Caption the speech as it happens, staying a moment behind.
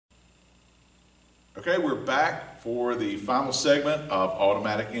Okay, we're back for the final segment of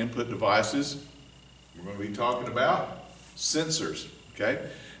automatic input devices. We're going to be talking about sensors. Okay,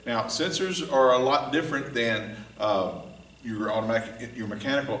 now sensors are a lot different than your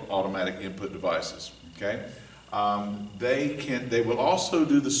mechanical automatic input devices. Okay, they will also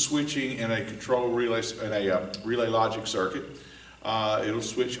do the switching in a control relay in a relay logic circuit. It'll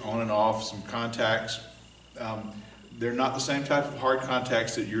switch on and off some contacts. They're not the same type of hard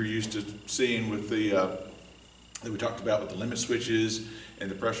contacts that you're used to seeing with the that we talked about with the limit switches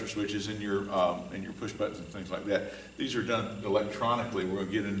and the pressure switches in your push buttons and things like that. These are done electronically. We're going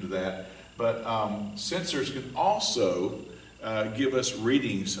to get into that. But sensors can also give us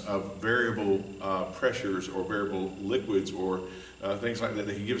readings of variable pressures or variable liquids or things like that.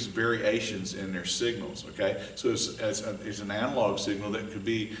 They can give us variations in their signals. Okay, so it's an analog signal that could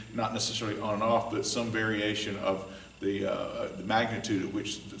be not necessarily on and off, but some variation of the magnitude at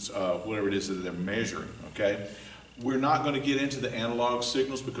which whatever it is that they're measuring. Okay, we're not going to get into the analog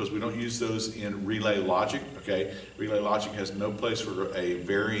signals because we don't use those in relay logic. Okay, relay logic has no place for a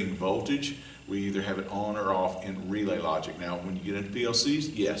varying voltage. We either have it on or off in relay logic. Now, when you get into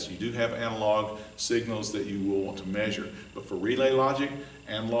PLCs, yes, you do have analog signals that you will want to measure. But for relay logic,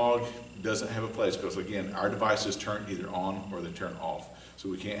 analog doesn't have a place because, again, our devices turn either on or they turn off. So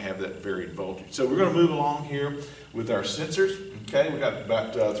we can't have that varied voltage. So we're going to move along here with our sensors. Okay, we got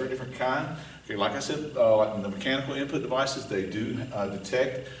about 3 different kinds. Okay, like I said, like in the mechanical input devices, they do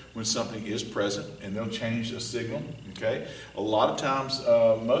detect when something is present, and they'll change a signal. Okay, a lot of times,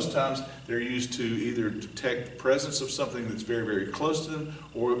 most times, they're used to either detect the presence of something that's very, very close to them,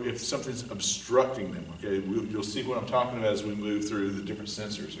 or if something's obstructing them. Okay, you'll see what I'm talking about as we move through the different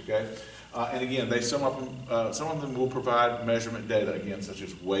sensors. Okay, and again, some of them will provide measurement data, again, such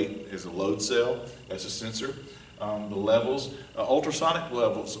as weight as a load cell. That's a sensor. The levels, ultrasonic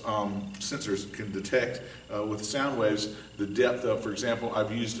levels, sensors can detect with sound waves the depth of, for example,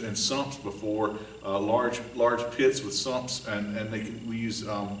 I've used in sumps before, large pits with sumps, and we use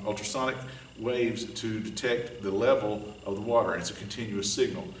ultrasonic waves to detect the level of the water. It's a continuous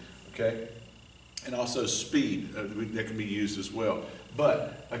signal, okay? And also speed, that can be used as well.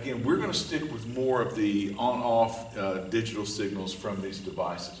 But again, we're going to stick with more of the on-off digital signals from these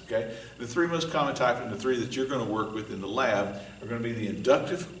devices, okay? The 3 most common type and the 3 that you're going to work with in the lab are going to be the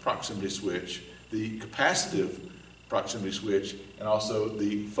inductive proximity switch, the capacitive proximity switch, and also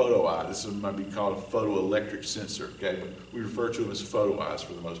the photo eye. This might be called a photoelectric sensor, okay? But we refer to them as photo eyes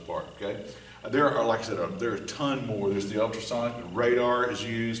for the most part, okay? There are, like I said, there are a ton more. There's the ultrasonic, the radar is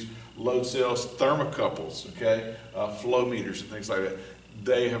used, load cells, thermocouples, okay, flow meters and things like that.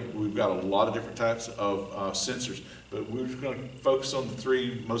 We've got a lot of different types of sensors, but we're just going to focus on the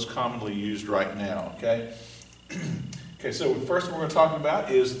 3 most commonly used right now, okay? Okay, so the first one we're going to talk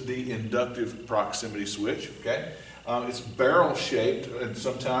about is the inductive proximity switch, okay? It's barrel shaped and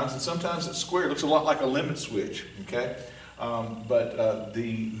sometimes it's square. It looks a lot like a limit switch, okay?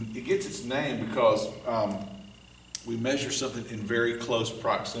 It gets its name because we measure something in very close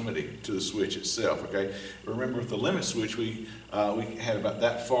proximity to the switch itself, okay? Remember with the limit switch, we had about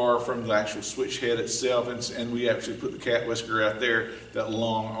that far from the actual switch head itself, and we actually put the cat whisker out there, that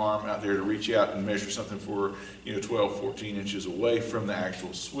long arm out there to reach out and measure something for 12, 14 inches away from the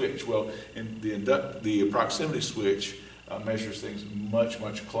actual switch. Well, in the proximity switch measures things much,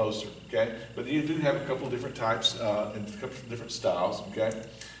 much closer, okay? But you do have a couple of different types and a couple of different styles, okay?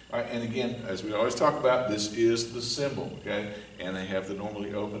 All right, and again, as we always talk about, this is the symbol, okay? And they have the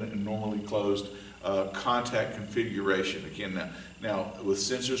normally open and normally closed contact configuration. Again, now with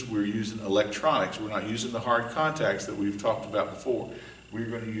sensors, we're using electronics. We're not using the hard contacts that we've talked about before. We're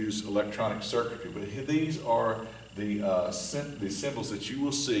going to use electronic circuitry. But these are the symbols that you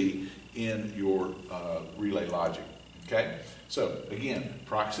will see in your relay logic, okay? So again,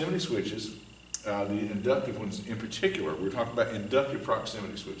 proximity switches. The inductive ones in particular, we're talking about inductive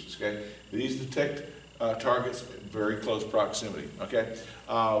proximity switches, okay? These detect targets at very close proximity, okay?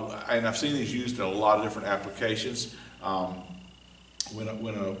 And I've seen these used in a lot of different applications. When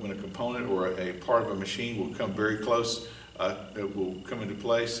a component or a part of a machine will come very close, it will come into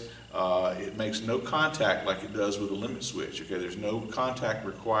place, it makes no contact like it does with a limit switch, okay? There's no contact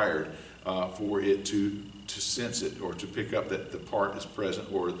required for it to sense it or to pick up that the part is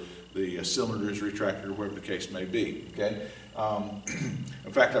present or the cylinder is retracted or whatever the case may be, okay?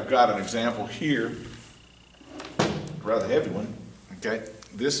 In fact, I've got an example here, a rather heavy one, okay?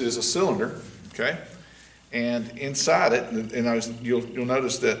 This is a cylinder, okay? And inside it, and you'll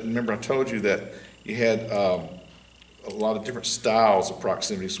notice that, remember I told you that you had a lot of different styles of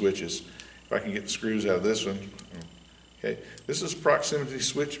proximity switches. If I can get the screws out of this one, Okay, this is a proximity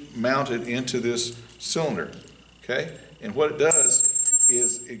switch mounted into this cylinder. Okay, and what it does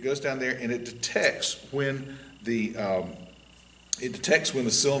is it goes down there and it detects when the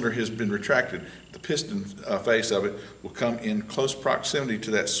cylinder has been retracted. The piston face of it will come in close proximity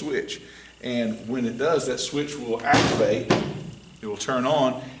to that switch, and when it does, that switch will activate. It will turn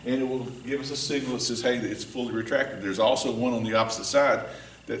on, and it will give us a signal that says, hey, it's fully retracted. There's also one on the opposite side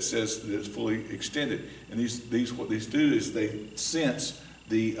that says that it's fully extended. And what these do is they sense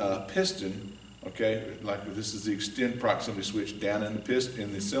the piston, okay, like if this is the extend proximity switch down in the piston,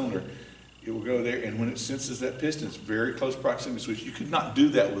 in the cylinder, it will go there, and when it senses that piston, it's very close proximity switch. You could not do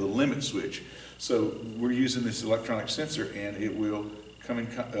that with a limit switch. So we're using this electronic sensor, and it will come in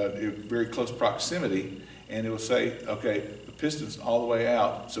very close proximity, and it will say, okay, the piston's all the way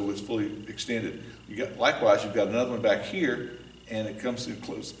out, so it's fully extended. Likewise, you've got another one back here, and it comes in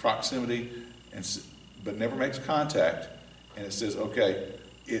close proximity, but never makes contact, and it says, okay,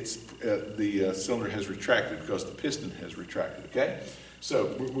 the cylinder has retracted because the piston has retracted. Okay,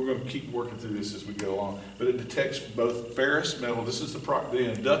 so we're going to keep working through this as we go along. But it detects both ferrous metal. This is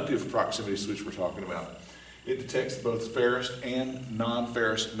the inductive proximity switch we're talking about. It detects both ferrous and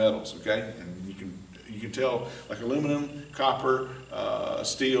non-ferrous metals. Okay, and you can tell, like aluminum, copper,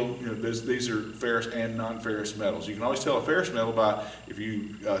 steel, these are ferrous and non-ferrous metals. You can always tell a ferrous metal by, if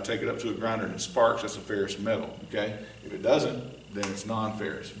you take it up to a grinder and it sparks, that's a ferrous metal, okay? If it doesn't, then it's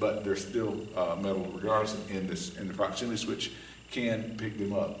non-ferrous, but they're still metal regardless, and the proximity switch can pick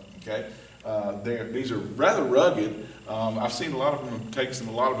them up, okay? These are rather rugged. I've seen a lot of them take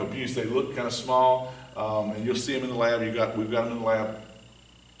a lot of abuse. They look kind of small, and you'll see them in the lab. We've got them in the lab.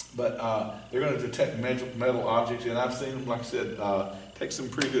 But they're going to detect metal objects, and I've seen them, like I said, take some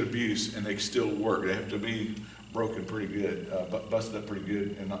pretty good abuse, and they still work. They have to be broken pretty good, busted up pretty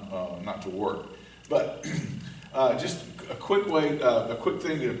good, and not to work. But just a quick thing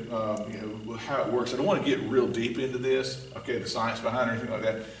to how it works. I don't want to get real deep into this, okay, the science behind it or anything like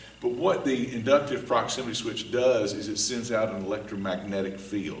that. But what the inductive proximity switch does is it sends out an electromagnetic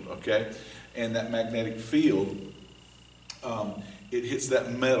field, okay, and that magnetic field. It hits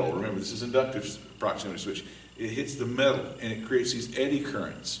that metal. Remember, this is inductive proximity switch. It hits the metal, and it creates these eddy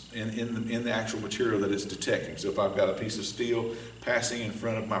currents in the actual material that it's detecting. So if I've got a piece of steel passing in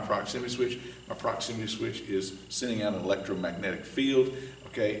front of my proximity switch is sending out an electromagnetic field.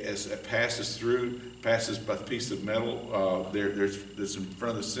 Okay, as it passes by the piece of metal that's in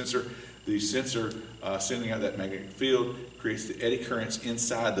front of the sensor. The sensor sending out that magnetic field creates the eddy currents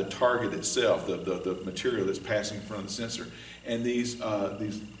inside the target itself, the material that's passing in front of the sensor. And these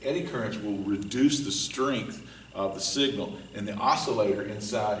eddy currents will reduce the strength of the signal. And the oscillator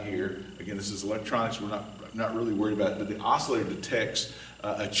inside here, again, this is electronics, we're not really worried about it, but the oscillator detects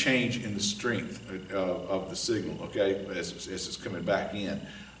a change in the strength of the signal, okay, as it's coming back in.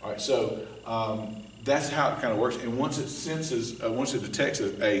 All right, so that's how it kind of works. And once it detects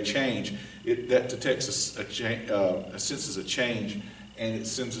a change, senses a change, and it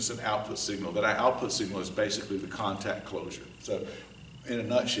sends us an output signal. That output signal is basically the contact closure. So in a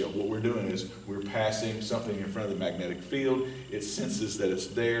nutshell, what we're doing is we're passing something in front of the magnetic field. It senses that it's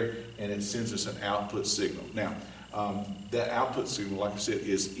there, and it sends us an output signal. Now, that output signal, like I said,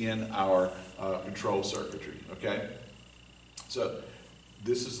 is in our control circuitry, okay? So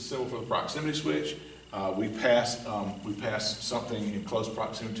this is the symbol for the proximity switch. We pass something in close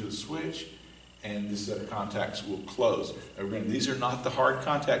proximity to the switch, and this set of contacts will close. Now remember, these are not the hard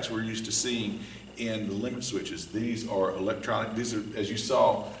contacts we're used to seeing in the limit switches. These are electronic. These are, as you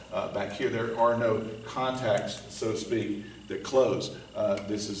saw back here, there are no contacts, so to speak, that close.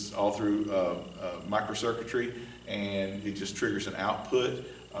 This is all through microcircuitry, and it just triggers an output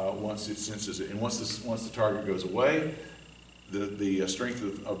once it senses it. And once the target goes away, the strength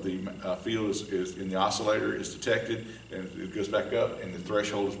of the field is in the oscillator is detected, and it goes back up, and the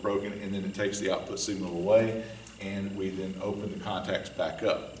threshold is broken, and then it takes the output signal away, and we then open the contacts back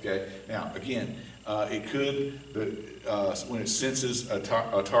up. Okay. Now again, it could, when it senses a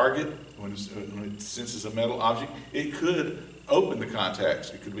target, when it senses a metal object, it could open the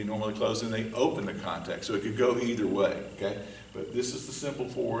contacts. It could be normally closed, and they open the contacts, so it could go either way. Okay. But this is the symbol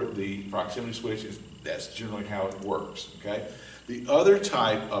for the proximity switch. That's generally how it works, okay? The other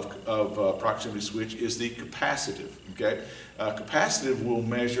type of proximity switch is the capacitive, okay? Capacitive will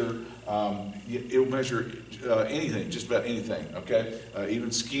measure, it will measure anything, just about anything, okay?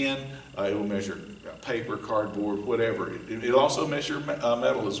 Even skin, it will measure paper, cardboard, whatever. It'll also measure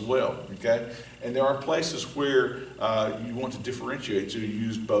metal as well, okay? And there are places where you want to differentiate, so you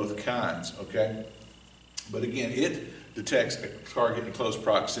use both kinds, okay? But again, it detects a target in close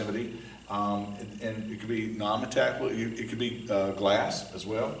proximity. And it could be non-metallic, it could be glass as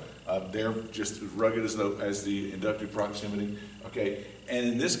well. They're just as rugged as the inductive proximity. Okay, and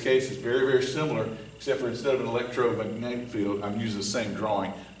in this case, it's very, very similar, except for instead of an electromagnetic field, I'm using the same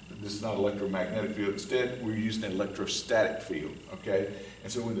drawing. This is not electromagnetic field. Instead, we're using an electrostatic field. Okay,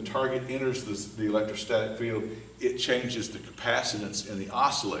 and so when the target enters the electrostatic field, it changes the capacitance in the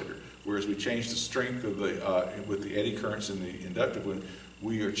oscillator. Whereas we change the strength of with the eddy currents in the inductive one,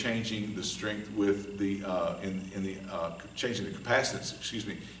 we are changing the strength with the changing the capacitance, excuse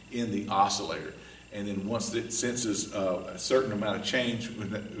me, in the oscillator. And then once it senses a certain amount of change,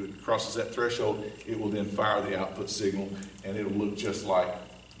 when it crosses that threshold, it will then fire the output signal, and it'll look just like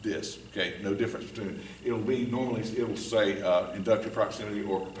this. Okay, no difference between it. It'll be normally it will say inductive proximity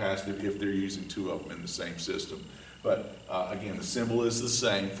or capacitive if they're using two of them in the same system. But again, the symbol is the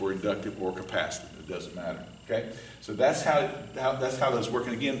same for inductive or capacitive. It doesn't matter. Okay, so that's how those work.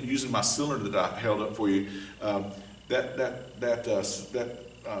 And again, using my cylinder that I held up for you,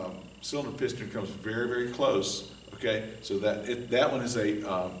 cylinder piston comes very, very close. Okay, so that one is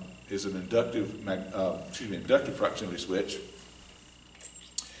an inductive proximity switch.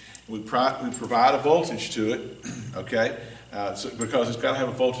 We provide a voltage to it. Okay, because it's got to have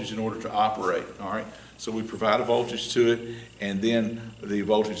a voltage in order to operate. All right. So we provide a voltage to it, and then the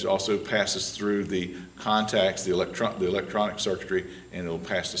voltage also passes through the contacts, the electronic circuitry, and it'll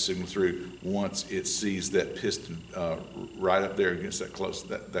pass the signal through once it sees that piston right up there against that close.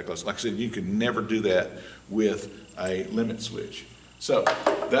 Like I said, you can never do that with a limit switch. So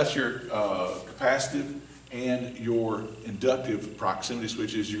that's your capacitive and your inductive proximity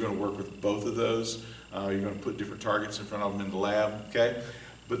switches. You're going to work with both of those. You're going to put different targets in front of them in the lab. Okay.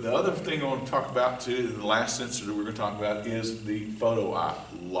 But the other thing I want to talk about too, the last sensor that we're going to talk about is the photo eye.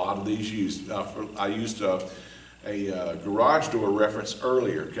 A lot of these used. I used a garage door reference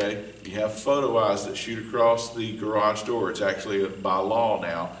earlier. Okay, you have photo eyes that shoot across the garage door. It's actually by law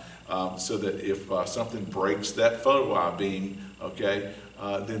now, so that if something breaks that photo eye beam, okay,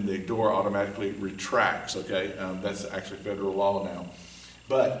 then the door automatically retracts. Okay, that's actually federal law now.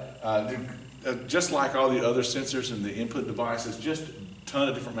 But just like all the other sensors and the input devices, just ton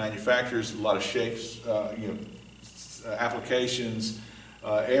of different manufacturers, a lot of shapes, applications,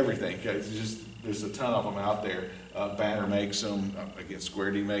 everything. Okay, there's a ton of them out there. Banner makes them. Again,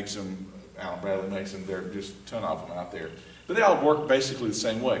 Square D makes them. Allen Bradley makes them. There are just a ton of them out there. But they all work basically the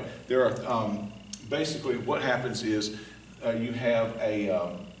same way. There are basically what happens is you have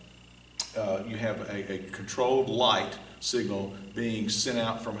a controlled light signal being sent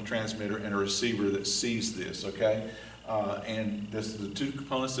out from a transmitter and a receiver that sees this. Okay. And the two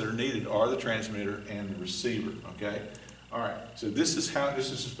components that are needed are the transmitter and the receiver. Okay, all right. So this is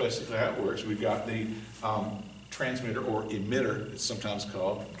just basically how it works. We've got the transmitter or emitter, it's sometimes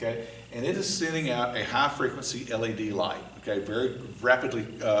called. Okay, and it is sending out a high frequency LED light. Okay, very rapidly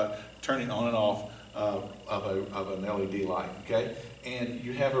turning on and off of an LED light. Okay, and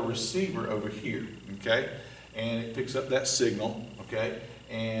you have a receiver over here. Okay, and it picks up that signal. Okay,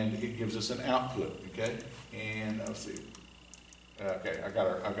 and it gives us an output. Okay. And let's see. Okay, I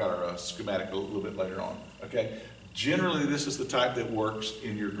got our schematic a little bit later on. Okay, generally this is the type that works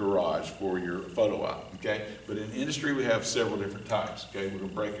in your garage for your photo eye. Okay, but in industry we have several different types. Okay, we're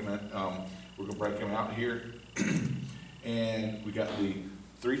gonna break them out here, and we got the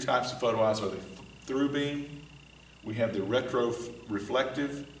three types of photo eyes: are the through beam, we have the retro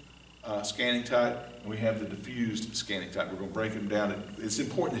reflective scanning type, and we have the diffused scanning type. We're going to break them down. It's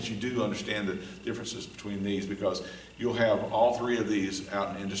important that you do understand the differences between these, because you'll have all three of these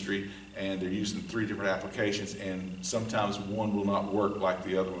out in industry, and they're used in three different applications, and sometimes one will not work like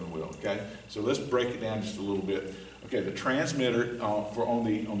the other one will. Okay, so let's break it down just a little bit. Okay, the transmitter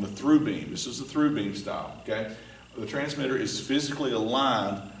on the through beam. This is the through beam style. Okay, the transmitter is physically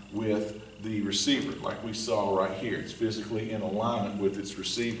aligned with the receiver, like we saw right here. It's physically in alignment with its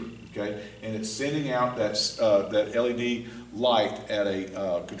receiver, okay? And it's sending out that LED light at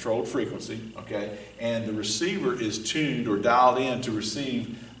a controlled frequency, okay? And the receiver is tuned or dialed in to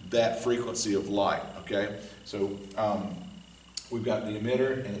receive that frequency of light, okay? So we've got the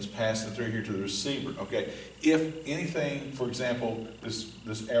emitter, and it's passing through here to the receiver, okay? If anything, for example,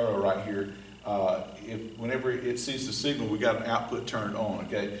 this arrow right here, whenever it sees the signal, we got an output turned on,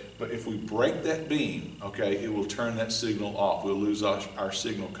 okay? But if we break that beam, okay, it will turn that signal off. We'll lose our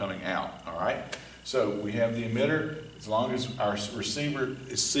signal coming out, all right? So we have the emitter. As long as our receiver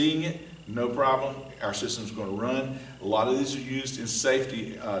is seeing it, no problem. Our system's going to run. A lot of these are used in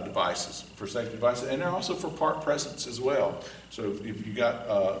safety devices, and they're also for part presence as well. So if you got,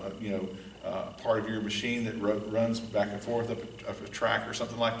 part of your machine that runs back and forth up a track or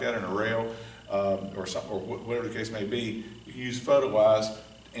something like that, on a rail, or something, or whatever the case may be, you can use photo eyes,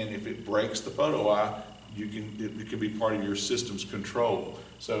 and if it breaks the photo eye, it can be part of your system's control.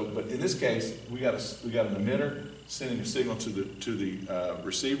 So, but in this case, we got an emitter sending a signal to the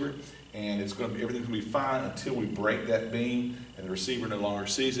receiver, and it's going to be, everything's going to be fine until we break that beam, and the receiver no longer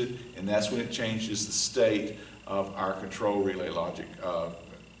sees it, and that's when it changes the state of our control relay logic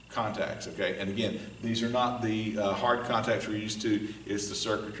contacts. Okay, and again, these are not the hard contacts we're used to. It's the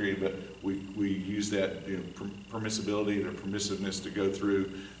circuitry, but we use that, you know, permissibility, the permissiveness to go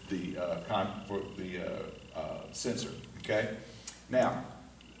through the sensor. Okay, now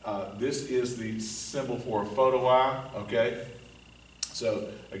this is the symbol for a photo eye. Okay, so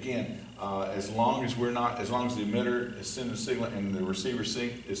again, as long as the emitter is sending a signal and the receiver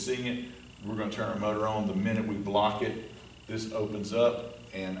is seeing it, we're going to turn our motor on. The minute we block it, this opens up,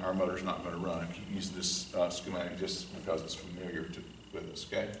 and our motor's not going to run. I keep using this schematic just because it's familiar with us.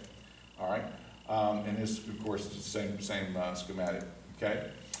 Okay, all right, and this, of course, is the same schematic.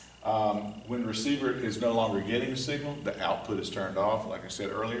 Okay. When the receiver is no longer getting a signal, the output is turned off, like I said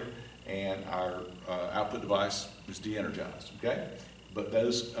earlier, and our output device is de-energized, okay? But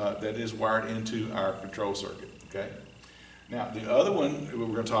that is wired into our control circuit, okay? Now, the other one we're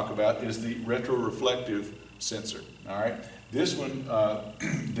going to talk about is the retroreflective sensor, all right? This one,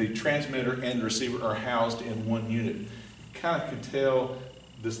 the transmitter and the receiver are housed in one unit. You kind of can tell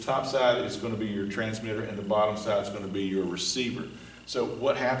this top side is going to be your transmitter and the bottom side is going to be your receiver. So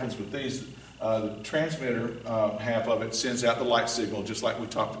what happens with these, the transmitter half of it sends out the light signal just like we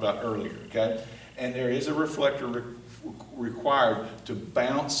talked about earlier, okay? And there is a reflector required to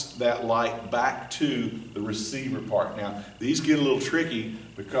bounce that light back to the receiver part. Now, these get a little tricky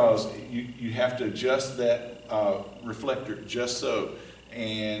because you have to adjust that reflector just so,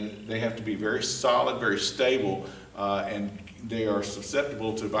 and they have to be very solid, very stable, and they are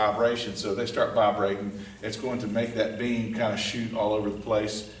susceptible to vibration. So if they start vibrating, it's going to make that beam kind of shoot all over the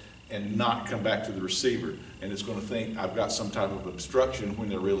place and not come back to the receiver. And it's going to think I've got some type of obstruction when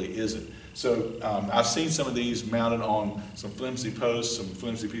there really isn't. So I've seen some of these mounted on some flimsy posts, some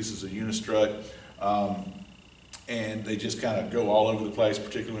flimsy pieces of unistrut, and they just kind of go all over the place,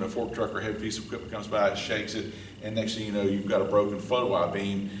 particularly when a fork truck or heavy piece of equipment comes by, it shakes it, and next thing you know, you've got a broken photo eye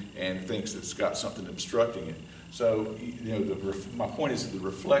beam and thinks it's got something obstructing it. So, you know, my point is that the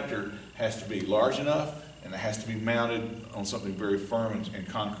reflector has to be large enough, and it has to be mounted on something very firm and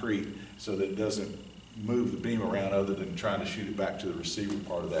concrete so that it doesn't move the beam around other than trying to shoot it back to the receiver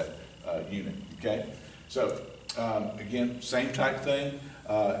part of that unit, okay? So, again, same type thing,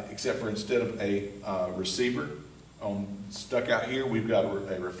 except for instead of a receiver stuck out here, we've got a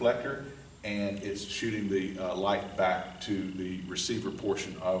reflector, and it's shooting the light back to the receiver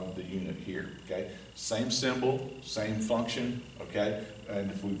portion of the unit here, okay? Same symbol, same function, okay? And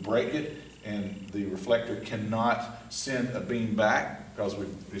if we break it and the reflector cannot send a beam back because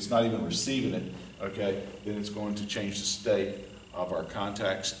it's not even receiving it, okay, then it's going to change the state of our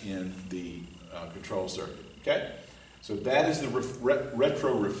contacts in the control circuit, okay? So that is the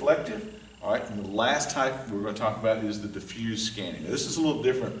retroreflective. All right, and the last type we're going to talk about is the diffuse scanning. Now, this is a little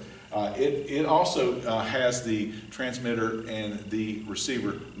different. It also has the transmitter and the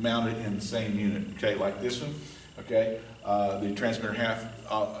receiver mounted in the same unit, okay, like this one, okay? The transmitter half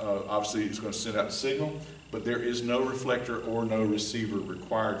obviously is going to send out the signal, but there is no reflector or no receiver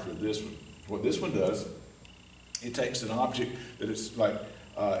required for this one. What this one does, it takes an object that it's like,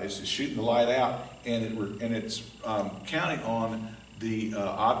 it's shooting the light out, and it's counting on the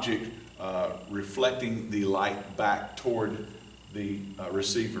object reflecting the light back toward the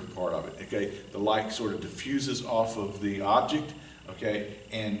receiver part of it, okay? The light sort of diffuses off of the object, okay?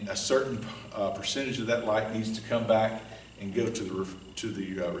 And a certain percentage of that light needs to come back and go to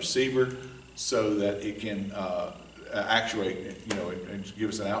the receiver so that it can actuate, you know, and give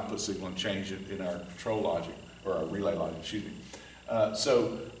us an output signal and change it in our control logic, or our relay logic, excuse me.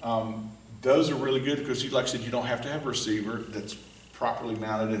 Those are really good because, like I said, you don't have to have a receiver that's properly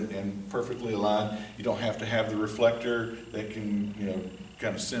mounted and perfectly aligned. You don't have to have the reflector that can, you know,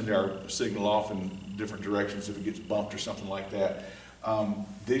 kind of send our signal off in different directions if it gets bumped or something like that.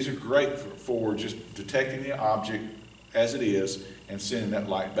 These are great for just detecting the object as it is and sending that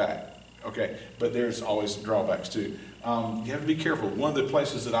light back. Okay, but there's always drawbacks too. You have to be careful. One of the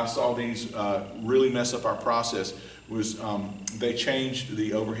places that I saw these really mess up our process was they changed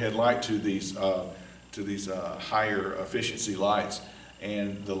the overhead light to these higher efficiency lights,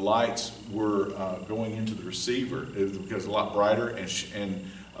 and the lights were going into the receiver. It was because a lot brighter, and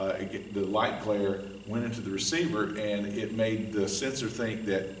the light glare went into the receiver, and it made the sensor think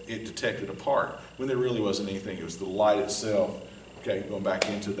that it detected a part when there really wasn't anything. It was the light itself. Okay, going back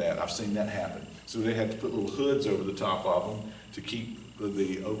into that, I've seen that happen. So they had to put little hoods over the top of them to keep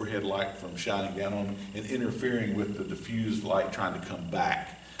the overhead light from shining down on them and interfering with the diffused light trying to come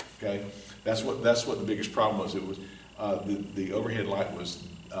back. Okay, that's what the biggest problem was. It was the overhead light was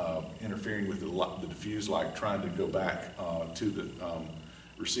interfering with the diffused light trying to go back to the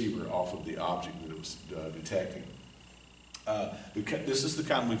receiver off of the object that it was detecting. This is the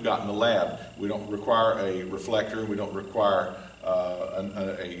kind we've got in the lab. We don't require a reflector. We don't require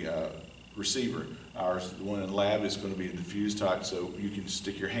a receiver. Ours, the one in the lab, is going to be a diffuse type, so you can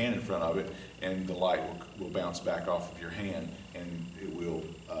stick your hand in front of it and the light will bounce back off of your hand, and it will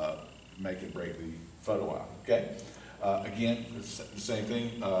make it break the photo out. Okay? Again, it's the same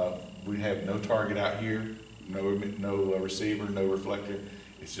thing. We have no target out here, no receiver, no reflector.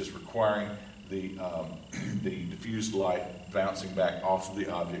 It's just requiring the diffused light bouncing back off of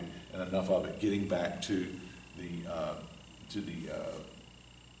the object and enough of it getting back to the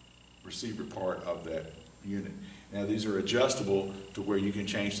receiver part of that unit. Now these are adjustable to where you can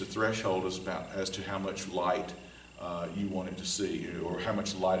change the threshold as to how much light you want it to see, or how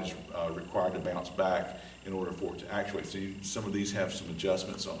much light is required to bounce back in order for it to actuate. So some of these have some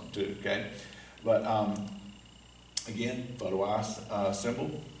adjustments on them too, okay? But again, photo eye symbol,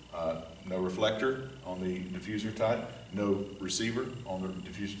 no reflector on the diffuser type, no receiver on the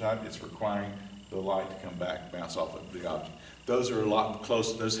diffuser type. It's requiring the light to come back, bounce off of the object. Those are a lot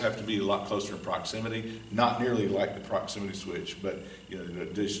closer. Those have to be a lot closer in proximity. Not nearly like the proximity switch, but you know,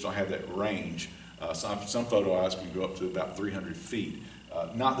 they just don't have that range. Some photo eyes can go up to about 300 feet.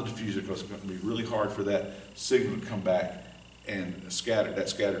 Not the diffuser, because it's going to be really hard for that signal to come back and that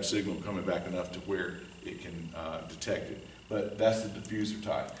scattered signal coming back enough to where it can detect it. But that's the diffuser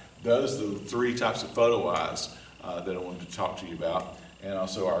type. Those are the three types of photo eyes that I wanted to talk to you about, and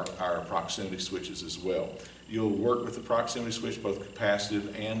also our proximity switches as well. You'll work with the proximity switch, both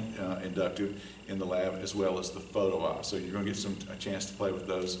capacitive and inductive, in the lab, as well as the photo eye. So you're going to get a chance to play with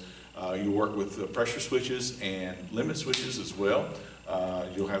those. You'll work with the pressure switches and limit switches as well.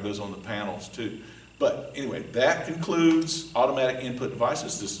 You'll have those on the panels too. But anyway, that concludes automatic input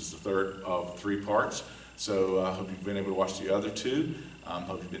devices. This is the third of 3 parts. So I hope you've been able to watch the other 2.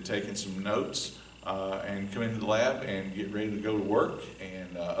 Hope you've been taking some notes and come into the lab and get ready to go to work.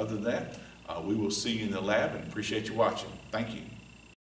 And other than that, we will see you in the lab, and appreciate you watching. Thank you.